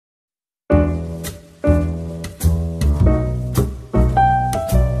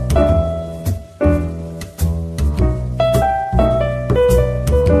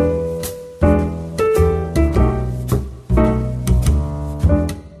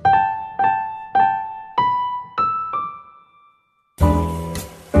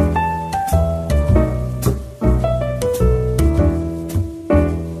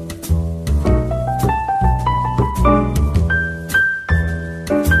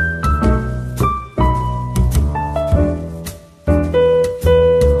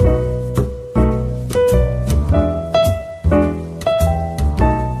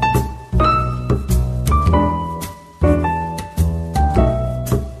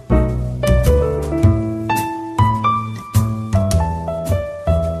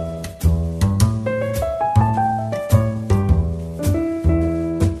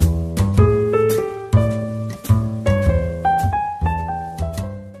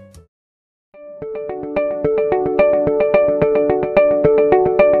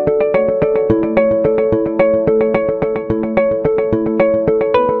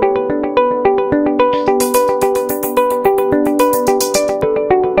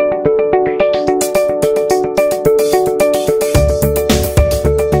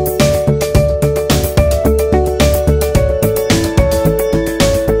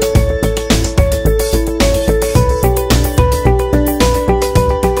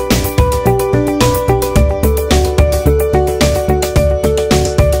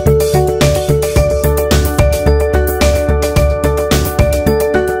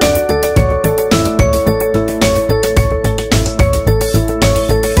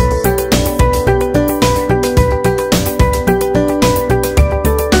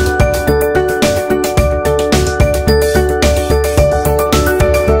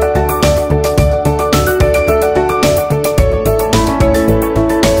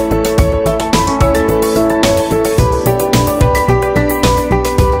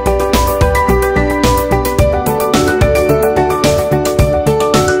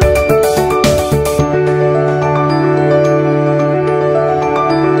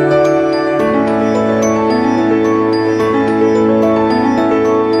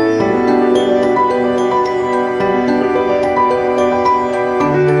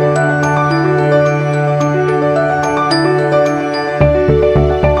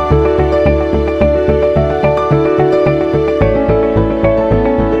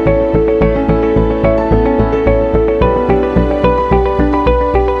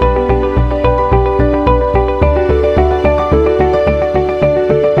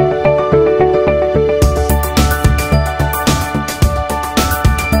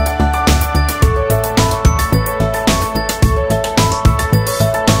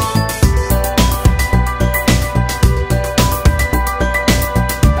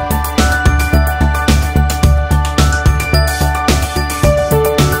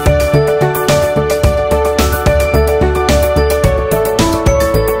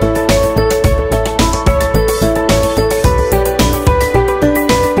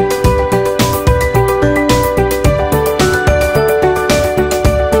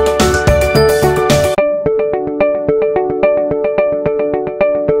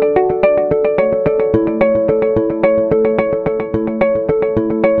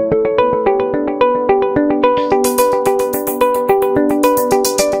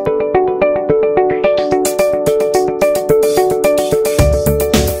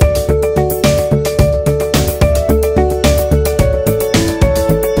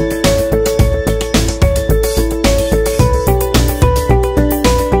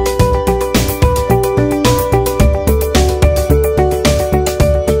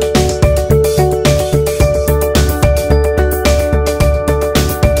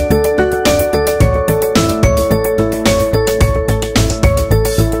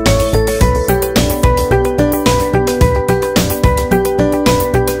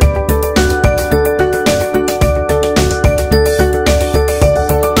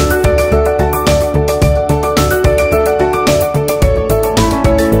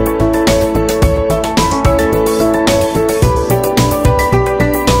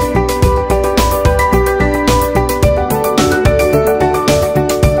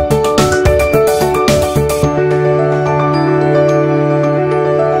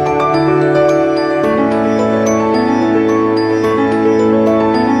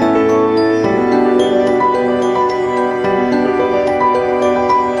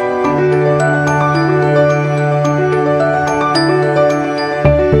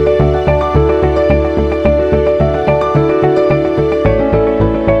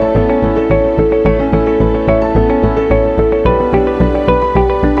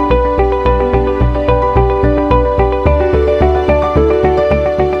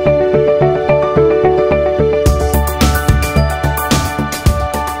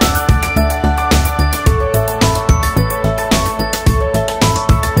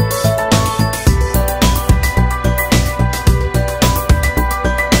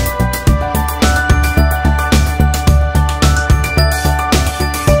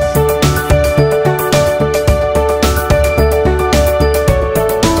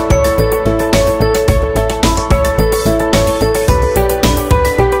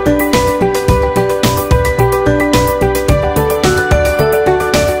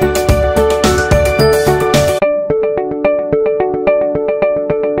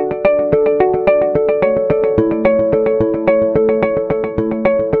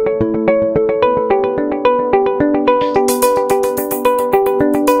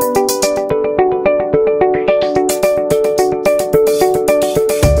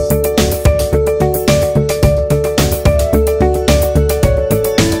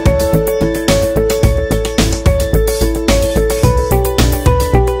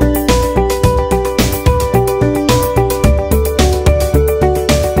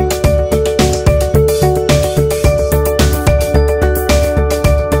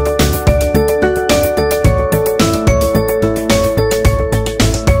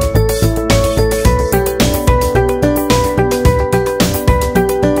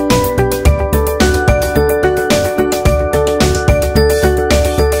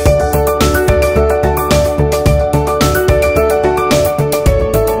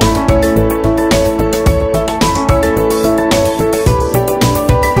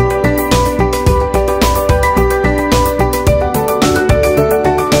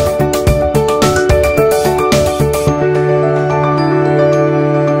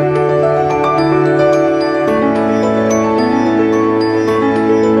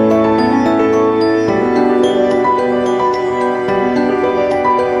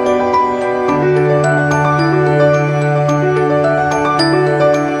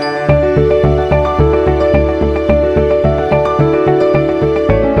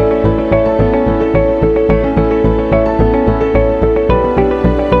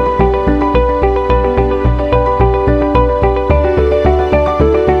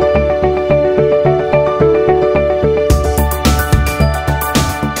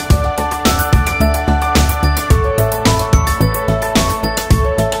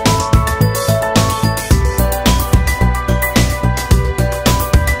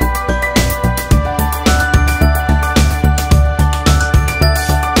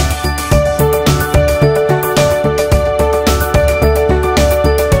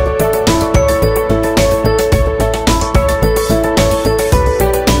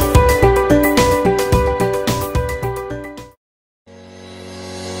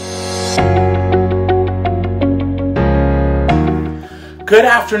Good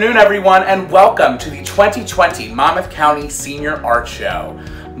afternoon, everyone, and welcome to the 2020 Monmouth County Senior Art Show.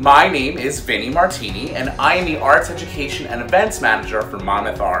 My name is Vinny Martini, and I am the Arts Education and Events Manager for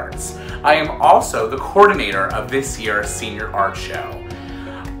Monmouth Arts. I am also the coordinator of this year's Senior Art Show.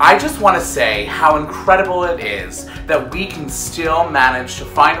 I just want to say how incredible it is that we can still manage to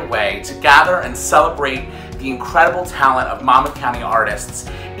find a way to gather and celebrate the incredible talent of Monmouth County artists,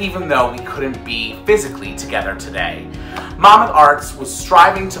 even though we couldn't be physically together today. Monmouth Arts was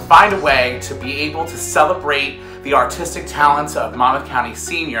striving to find a way to be able to celebrate the artistic talents of Monmouth County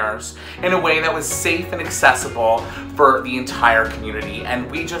seniors in a way that was safe and accessible for the entire community, and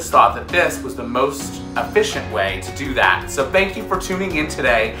we just thought that this was the most efficient way to do that. So thank you for tuning in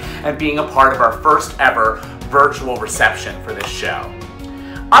today and being a part of our first ever virtual reception for this show.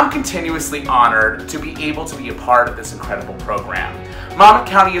 I'm continuously honored to be able to be a part of this incredible program. Monmouth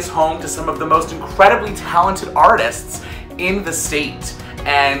County is home to some of the most incredibly talented artists in the state,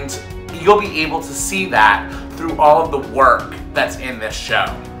 and you'll be able to see that through all of the work that's in this show.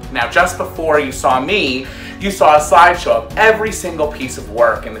 Now, just before you saw me, you saw a slideshow of every single piece of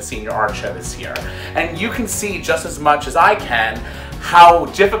work in the Senior Art Show this year, and you can see just as much as I can how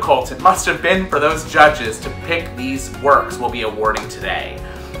difficult it must have been for those judges to pick these works we'll be awarding today.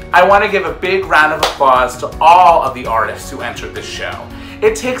 I want to give a big round of applause to all of the artists who entered this show.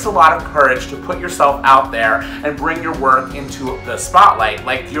 It takes a lot of courage to put yourself out there and bring your work into the spotlight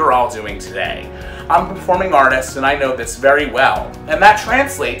like you're all doing today. I'm a performing artist and I know this very well, and that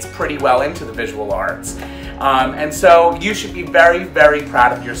translates pretty well into the visual arts. And so you should be very, very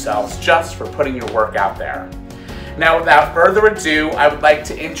proud of yourselves just for putting your work out there. Now, without further ado, I would like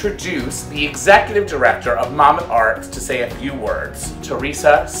to introduce the Executive Director of Monmouth Arts to say a few words,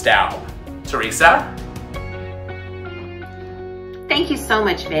 Teresa Staub. Teresa? Thank you so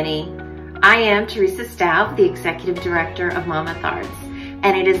much, Vinny. I am Teresa Staub, the Executive Director of Monmouth Arts,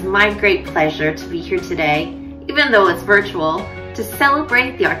 and it is my great pleasure to be here today, even though it's virtual, to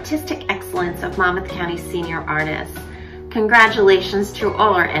celebrate the artistic excellence of Monmouth County senior artists. Congratulations to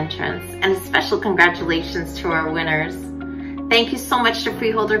all our entrants, and a special congratulations to our winners. Thank you so much to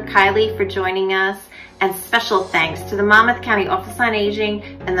Freeholder Kylie for joining us, and special thanks to the Monmouth County Office on Aging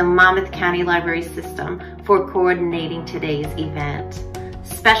and the Monmouth County Library System for coordinating today's event.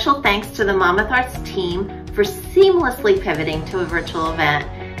 Special thanks to the Monmouth Arts team for seamlessly pivoting to a virtual event,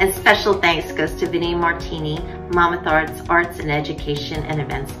 and special thanks goes to Vinny Martini, Monmouth Arts Arts and Education and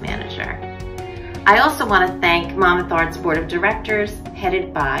Events Manager. I also want to thank Monmouth Arts Board of Directors,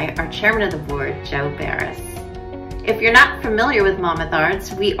 headed by our Chairman of the Board, Joe Barris. If you're not familiar with Monmouth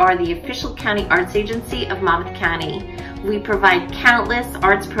Arts, we are the official county arts agency of Monmouth County. We provide countless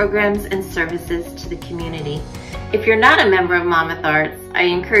arts programs and services to the community. If you're not a member of Monmouth Arts, I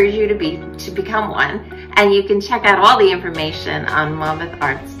encourage you to become one, and you can check out all the information on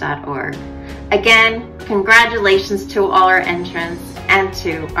monmoutharts.org. Again, congratulations to all our entrants and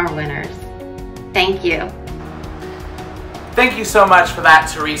to our winners. Thank you. Thank you so much for that,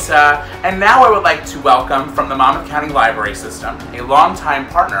 Teresa. And now I would like to welcome from the Monmouth County Library System, a longtime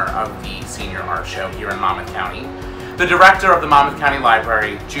partner of the Senior Art Show here in Monmouth County, the Director of the Monmouth County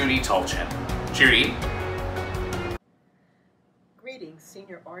Library, Judy Tolchin. Judy? Greetings,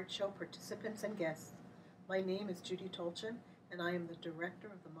 Senior Art Show participants and guests. My name is Judy Tolchin, and I am the Director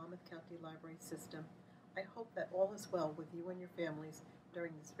of the Monmouth County Library System. I hope that all is well with you and your families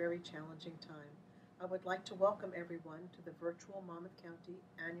during this very challenging time. I would like to welcome everyone to the virtual Monmouth County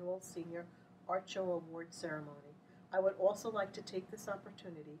Annual Senior Art Show Award Ceremony. I would also like to take this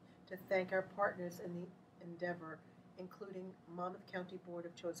opportunity to thank our partners in the endeavor, including Monmouth County Board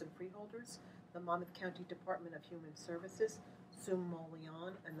of Chosen Freeholders, the Monmouth County Department of Human Services, Sum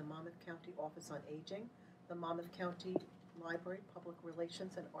Molion, and the Monmouth County Office on Aging, the Monmouth County Library, Public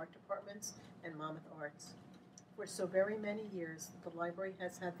Relations and Art Departments, and Monmouth Arts. For so very many years, the library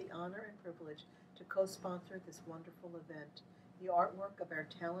has had the honor and privilege to co-sponsor this wonderful event. The artwork of our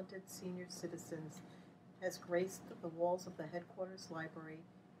talented senior citizens has graced the walls of the headquarters library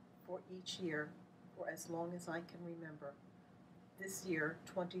for each year for as long as I can remember. This year,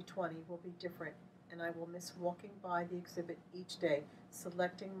 2020, will be different, and I will miss walking by the exhibit each day,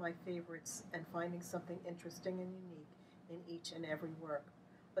 selecting my favorites and finding something interesting and unique in each and every work.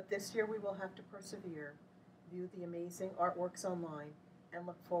 But this year we will have to persevere, view the amazing artworks online, and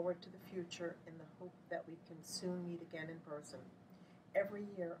look forward to the future in the hope that we can soon meet again in person. Every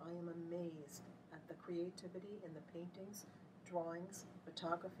year I am amazed at the creativity in the paintings, drawings,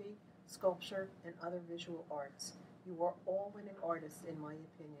 photography, sculpture, and other visual arts. You are all winning artists in my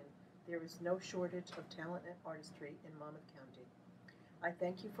opinion. There is no shortage of talent and artistry in Monmouth County. I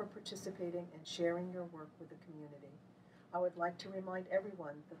thank you for participating and sharing your work with the community. I would like to remind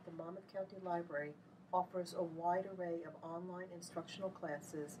everyone that the Monmouth County Library offers a wide array of online instructional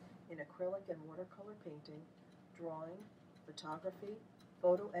classes in acrylic and watercolor painting, drawing, photography,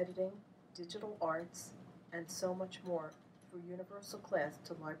 photo editing, digital arts, and so much more through universal class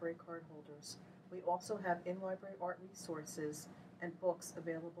to library card holders. We also have in-library art resources and books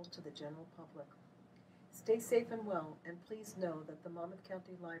available to the general public. Stay safe and well, and please know that the Monmouth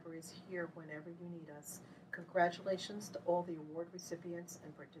County Library is here whenever you need us. Congratulations to all the award recipients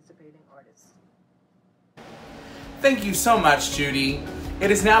and participating artists. Thank you so much, Judy.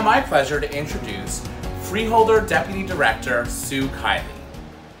 It is now my pleasure to introduce Freeholder Deputy Director Sue Kiley.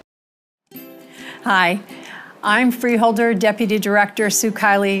 Hi, I'm Freeholder Deputy Director Sue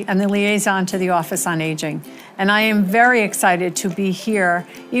Kiley and the liaison to the Office on Aging. And I am very excited to be here,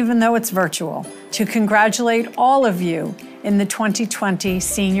 even though it's virtual, to congratulate all of you in the 2020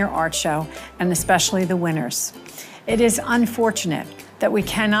 Senior Art Show, and especially the winners. It is unfortunate that we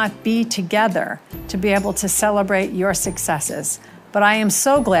cannot be together to be able to celebrate your successes. But I am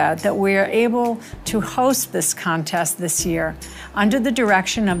so glad that we are able to host this contest this year under the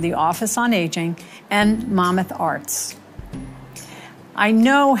direction of the Office on Aging and Monmouth Arts. I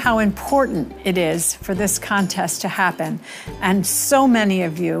know how important it is for this contest to happen, and so many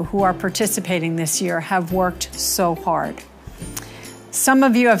of you who are participating this year have worked so hard. Some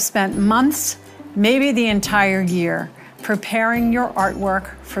of you have spent months, maybe the entire year, preparing your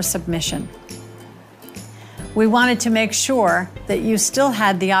artwork for submission. We wanted to make sure that you still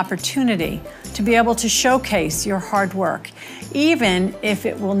had the opportunity to be able to showcase your hard work, even if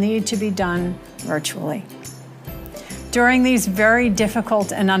it will need to be done virtually. During these very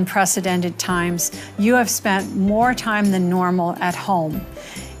difficult and unprecedented times, you have spent more time than normal at home,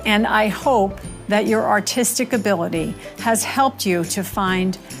 and I hope that your artistic ability has helped you to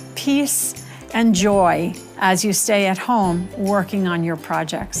find peace and joy as you stay at home working on your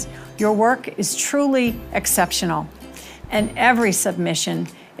projects. Your work is truly exceptional, and every submission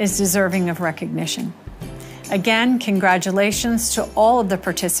is deserving of recognition. Again, congratulations to all of the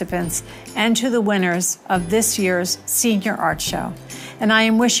participants and to the winners of this year's Senior Art Show. And I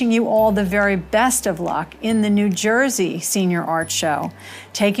am wishing you all the very best of luck in the New Jersey Senior Art Show,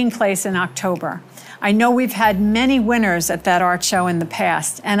 taking place in October. I know we've had many winners at that art show in the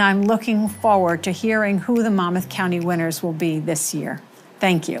past, and I'm looking forward to hearing who the Monmouth County winners will be this year.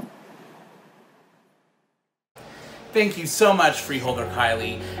 Thank you. Thank you so much, Freeholder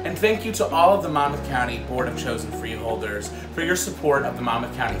Kiley, and thank you to all of the Monmouth County Board of Chosen Freeholders for your support of the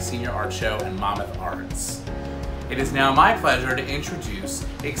Monmouth County Senior Art Show and Monmouth Arts. It is now my pleasure to introduce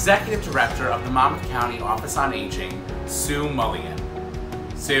Executive Director of the Monmouth County Office on Aging, Sue Mulligan.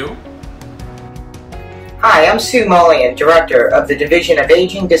 Sue? Hi, I'm Sue Mulligan, Director of the Division of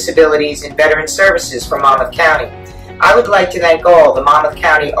Aging, Disabilities, and Veteran Services for Monmouth County. I would like to thank all the Monmouth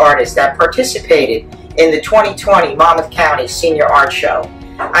County artists that participated in the 2020 Monmouth County Senior Art Show.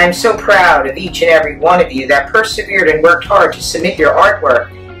 I am so proud of each and every one of you that persevered and worked hard to submit your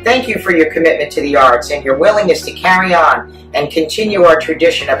artwork. Thank you for your commitment to the arts and your willingness to carry on and continue our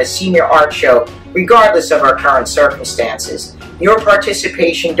tradition of a senior art show, regardless of our current circumstances. Your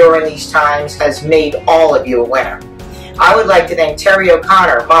participation during these times has made all of you a winner. I would like to thank Terry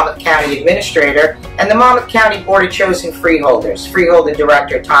O'Connor, Monmouth County Administrator, and the Monmouth County Board of Chosen Freeholders, Freeholder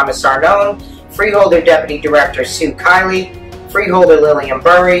Director Thomas Arnone, Freeholder Deputy Director Sue Kiley, Freeholder Lillian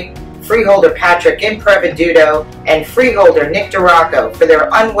Burry, Freeholder Patrick Impreveduto, and Freeholder Nick Duraco for their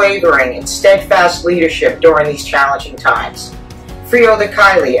unwavering and steadfast leadership during these challenging times. Freeholder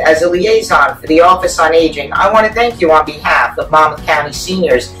Kiley, as a liaison for the Office on Aging, I want to thank you on behalf of Monmouth County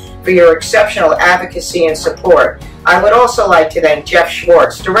seniors for your exceptional advocacy and support. I would also like to thank Jeff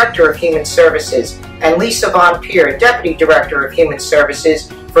Schwartz, Director of Human Services, and Lisa Von Peer, Deputy Director of Human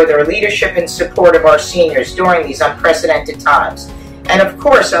Services, for their leadership and support of our seniors during these unprecedented times. And of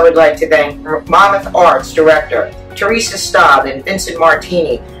course, I would like to thank Monmouth Arts Director Teresa Staub and Vincent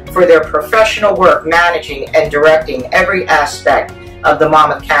Martini for their professional work managing and directing every aspect of the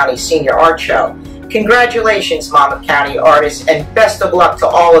Monmouth County Senior Art Show. Congratulations, Monmouth County artists, and best of luck to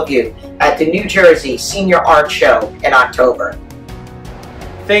all of you at the New Jersey Senior Art Show in October.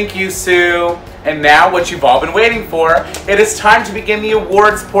 Thank you, Sue. And now, what you've all been waiting for, it is time to begin the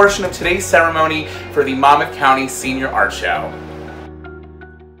awards portion of today's ceremony for the Monmouth County Senior Art Show.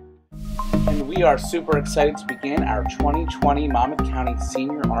 And we are super excited to begin our 2020 Monmouth County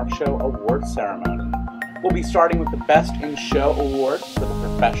Senior Art Show Award Ceremony. We'll be starting with the Best in Show Award for the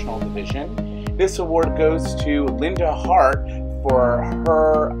Professional Division. This award goes to Linda Hart for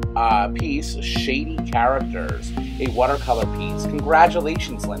her piece, Shady Characters, a watercolor piece.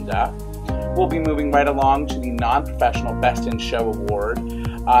 Congratulations, Linda. we'll be moving right along to the non-professional Best in Show award.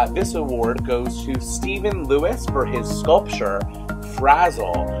 This award goes to Stephen Lewis for his sculpture,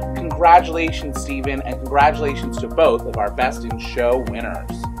 Frazzle. Congratulations, Stephen, and congratulations to both of our Best in Show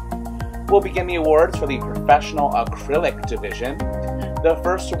winners. We'll begin the awards for the Professional Acrylic Division. The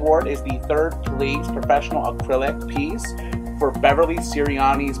first award is the third place Professional Acrylic piece for Beverly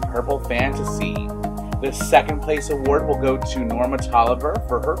Sirianni's Purple Fantasy. The second place award will go to Norma Tolliver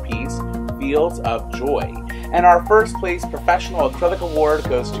for her piece, Fields of Joy. And our first place Professional Acrylic Award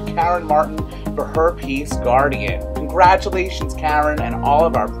goes to Karen Martin for her piece, Guardian. Congratulations, Karen, and all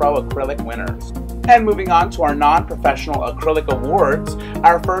of our Pro Acrylic winners. And moving on to our non-professional acrylic awards,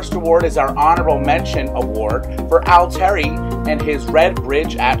 our first award is our Honorable Mention Award for Al Terry and his Red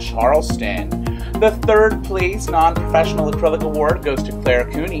Bridge at Charleston. The third place non-professional acrylic award goes to Claire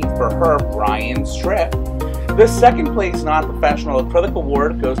Cooney for her Brian Strip. The second place non-professional acrylic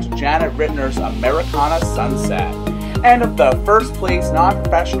award goes to Janet Rittner's Americana Sunset. And the first place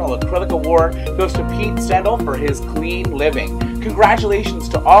non-professional acrylic award goes to Pete Stendel for his Clean Living. Congratulations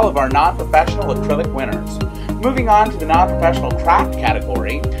to all of our non-professional acrylic winners. Moving on to the non-professional craft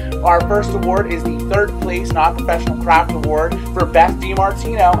category, our first award is the third place non-professional craft award for Beth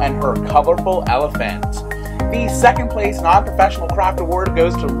DiMartino and her Colorful Elephant. The second place non-professional craft award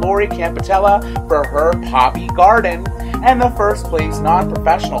goes to Lori Campatella for her Poppy Garden. And the first place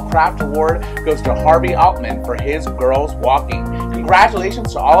non-professional craft award goes to Harvey Altman for his Girls Walking.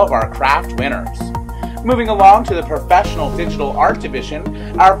 Congratulations to all of our craft winners. Moving along to the Professional Digital Art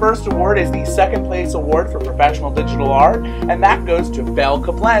Division, our first award is the second place award for Professional Digital Art, and that goes to Belle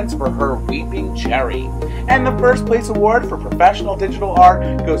Koblenz for her Weeping Cherry. And the first place award for Professional Digital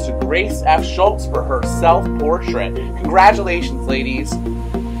Art goes to Grace F. Schultz for her Self-Portrait. Congratulations, ladies.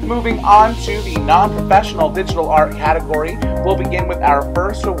 Moving on to the non-professional digital art category, we'll begin with our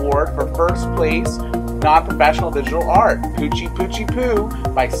first award for first place non-professional digital art, Poochie Poochie Poo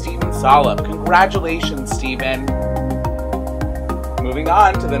by Stephen Solop. Congratulations, Stephen. Moving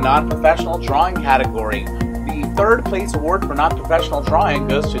on to the non-professional drawing category. The third place award for non-professional drawing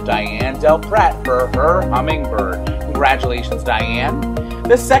goes to Diane Del Pret for her Hummingbird. Congratulations, Diane.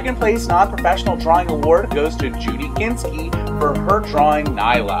 The second place non-professional drawing award goes to Judy Ginsky for her drawing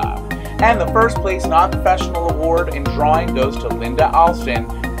Nyla. And the first place non-professional award in drawing goes to Linda Alston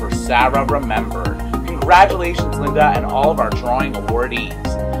for Sarah Remembered. Congratulations, Linda, and all of our drawing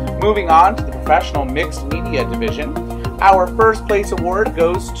awardees. Moving on to the Professional Mixed Media Division, our first place award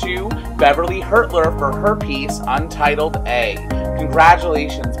goes to Beverly Hertler for her piece Untitled A.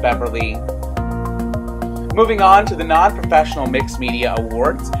 Congratulations, Beverly. Moving on to the Non-Professional Mixed Media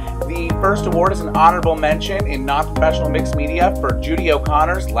Awards, the first award is an honorable mention in non-professional mixed media for Judy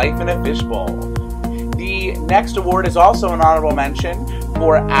O'Connor's Life in a Fishbowl. The next award is also an honorable mention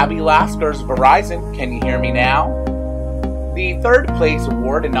for Abby Lasker's Verizon, Can You Hear Me Now? The third place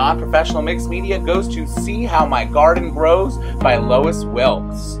award in non-professional mixed media goes to See How My Garden Grows by Lois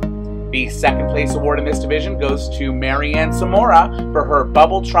Wilkes. The second place award in this division goes to Marianne Samora for her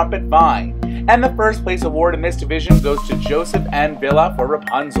Bubble Trumpet Vine. And the first place award in this division goes to Joseph N. Villa for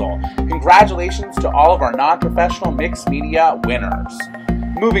Rapunzel. Congratulations to all of our non-professional mixed media winners.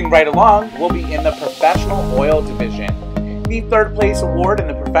 Moving right along, we'll be in the Professional Oil Division. The third place award in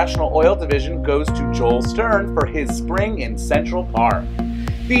the Professional Oil Division goes to Joel Stern for his Spring in Central Park.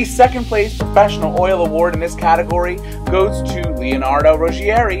 The second place Professional Oil Award in this category goes to Leonardo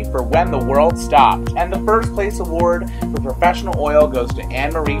Ruggieri for When the World Stopped. And the first place award for Professional Oil goes to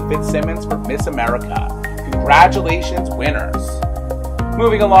Anne-Marie Fitzsimmons for Miss America. Congratulations, winners.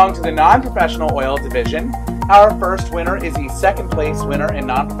 Moving along to the Non-Professional Oil Division, our first winner is the second place winner in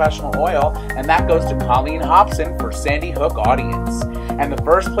non-professional oil, and that goes to Colleen Hobson for Sandy Hook Audience. And the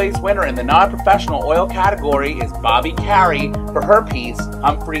first place winner in the non-professional oil category is Bobby Carey for her piece,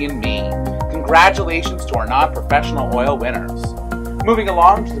 Humphrey and Me. Congratulations to our non-professional oil winners. Moving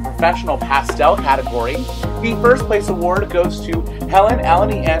along to the professional pastel category, the first place award goes to Helen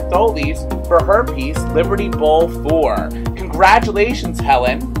Eleni Antholis for her piece, Liberty Bowl 4. Congratulations,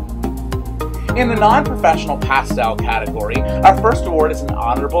 Helen. In the non-professional pastel category, our first award is an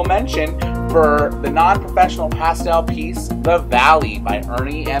honorable mention for the non-professional pastel piece, The Valley by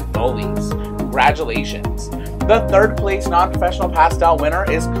Ernie Antholis. Congratulations. The third place non-professional pastel winner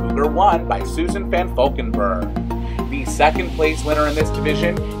is Cougar 1 by Susan Van Valkenburg. The second place winner in this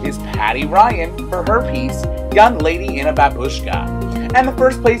division is Patty Ryan for her piece, Young Lady in a Babushka. And the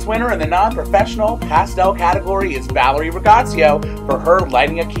first place winner in the non-professional pastel category is Valerie Ragazio for her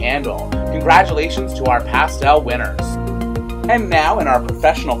Lighting a Candle. Congratulations to our pastel winners. And now in our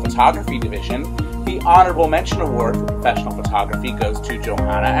professional photography division, The Honorable Mention Award for Professional Photography goes to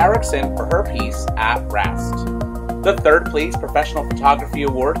Johanna Erickson for her piece, At Rest. The third place Professional Photography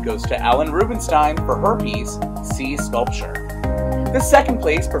Award goes to Ellen Rubenstein for her piece, Sea Sculpture. The second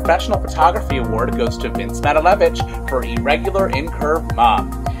place Professional Photography Award goes to Vince Metalevich for Irregular Incurve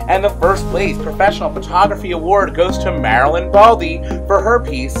Mom. And the first place Professional Photography Award goes to Marilyn Baldy for her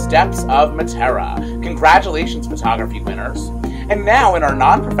piece, Steps of Matera. Congratulations, photography winners. And now in our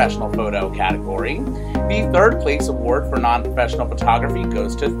non-professional photo category, the third place award for non-professional photography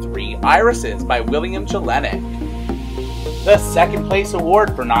goes to Three Irises by William Jelenic. The second place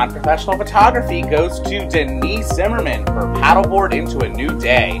award for non-professional photography goes to Denise Zimmerman for Paddleboard Into a New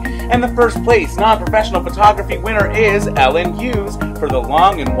Day. And the first place non-professional photography winner is Ellen Hughes for The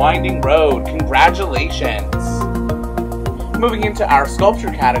Long and Winding Road. Congratulations! Moving into our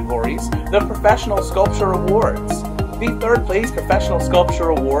sculpture categories, the Professional Sculpture Awards. The third place Professional Sculpture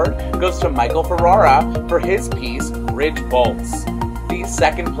Award goes to Michael Ferrara for his piece, Bridge Bolts. The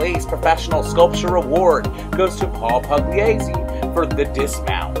second place Professional Sculpture Award goes to Paul Pugliese for The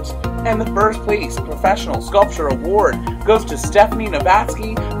Dismount. And the first place Professional Sculpture Award goes to Stephanie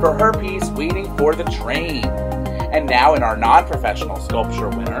Novatsky for her piece, Waiting for the Train. And now in our non-professional sculpture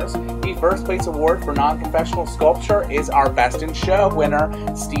winners, the first place award for non-professional sculpture is our Best in Show winner,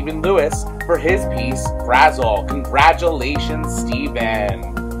 Stephen Lewis, for his piece, Frazzle. Congratulations,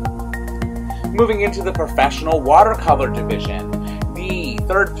 Stephen! Moving into the professional watercolor division, the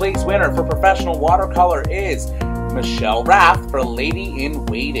third place winner for professional watercolor is Michelle Rath for Lady in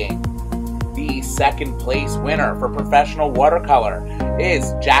Waiting. The second place winner for professional watercolor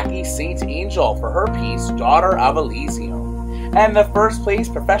is Jackie St. Angel for her piece, Daughter of Elysium. And the first place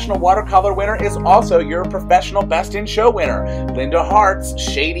professional watercolor winner is also your professional Best in Show winner, Linda Hart's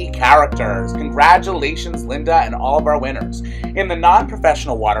Shady Characters. Congratulations, Linda, and all of our winners. In the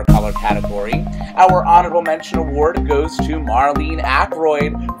non-professional watercolor category, our honorable mention award goes to Marlene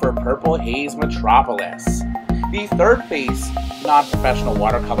Ackroyd for Purple Haze Metropolis. The third place non-professional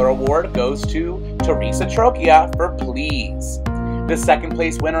watercolor award goes to Teresa Trocchia for Please. The second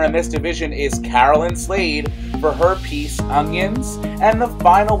place winner in this division is Carolyn Slade for her piece, Onions. And the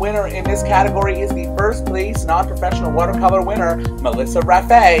final winner in this category is the first place non-professional watercolor winner, Melissa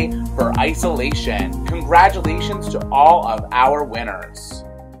Raffay, for Isolation. Congratulations to all of our winners.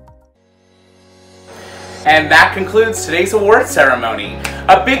 And that concludes today's awards ceremony.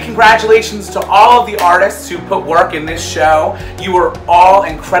 A big congratulations to all of the artists who put work in this show. You are all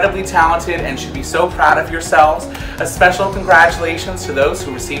incredibly talented and should be so proud of yourselves. A special congratulations to those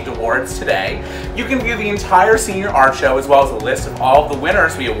who received awards today. You can view the entire Senior Art Show as well as a list of all of the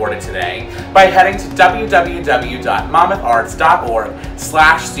winners we awarded today by heading to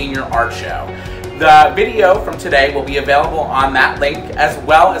www.monmouthArts.org/seniorartshow. The video from today will be available on that link as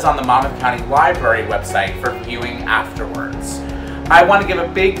well as on the Monmouth County Library website for viewing afterwards. I want to give a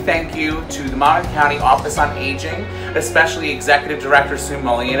big thank you to the Monmouth County Office on Aging, especially Executive Director Sue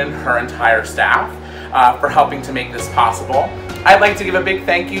Mullion and her entire staff for helping to make this possible. I'd like to give a big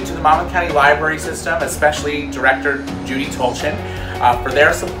thank you to the Monmouth County Library System, especially Director Judy Tolchin, for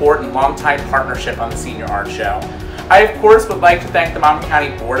their support and longtime partnership on the Senior Art Show. I, of course, would like to thank the Monmouth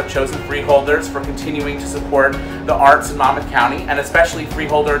County Board of Chosen Freeholders for continuing to support the arts in Monmouth County, and especially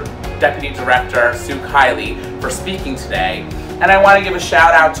Freeholder Deputy Director Sue Kiley for speaking today. And I want to give a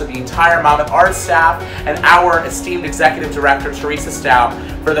shout out to the entire Monmouth Arts staff and our esteemed Executive Director Teresa Stout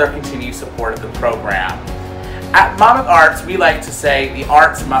for their continued support of the program. At Monmouth Arts, we like to say the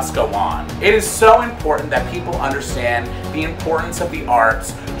arts must go on. It is so important that people understand the importance of the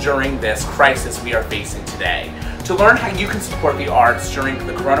arts during this crisis we are facing today. To learn how you can support the arts during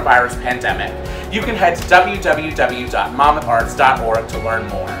the coronavirus pandemic, you can head to www.monmouthArts.org to learn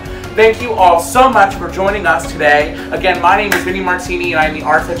more. Thank you all so much for joining us today. Again, my name is Vinnie Martini and I'm the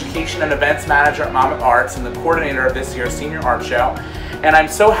Arts Education and Events Manager at Monmouth Arts and the coordinator of this year's Senior Art Show. And I'm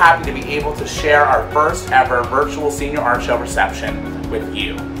so happy to be able to share our first ever virtual Senior Art Show reception with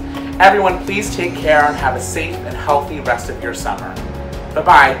you. Everyone, please take care and have a safe and healthy rest of your summer.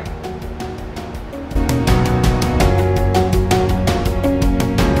 Bye-bye.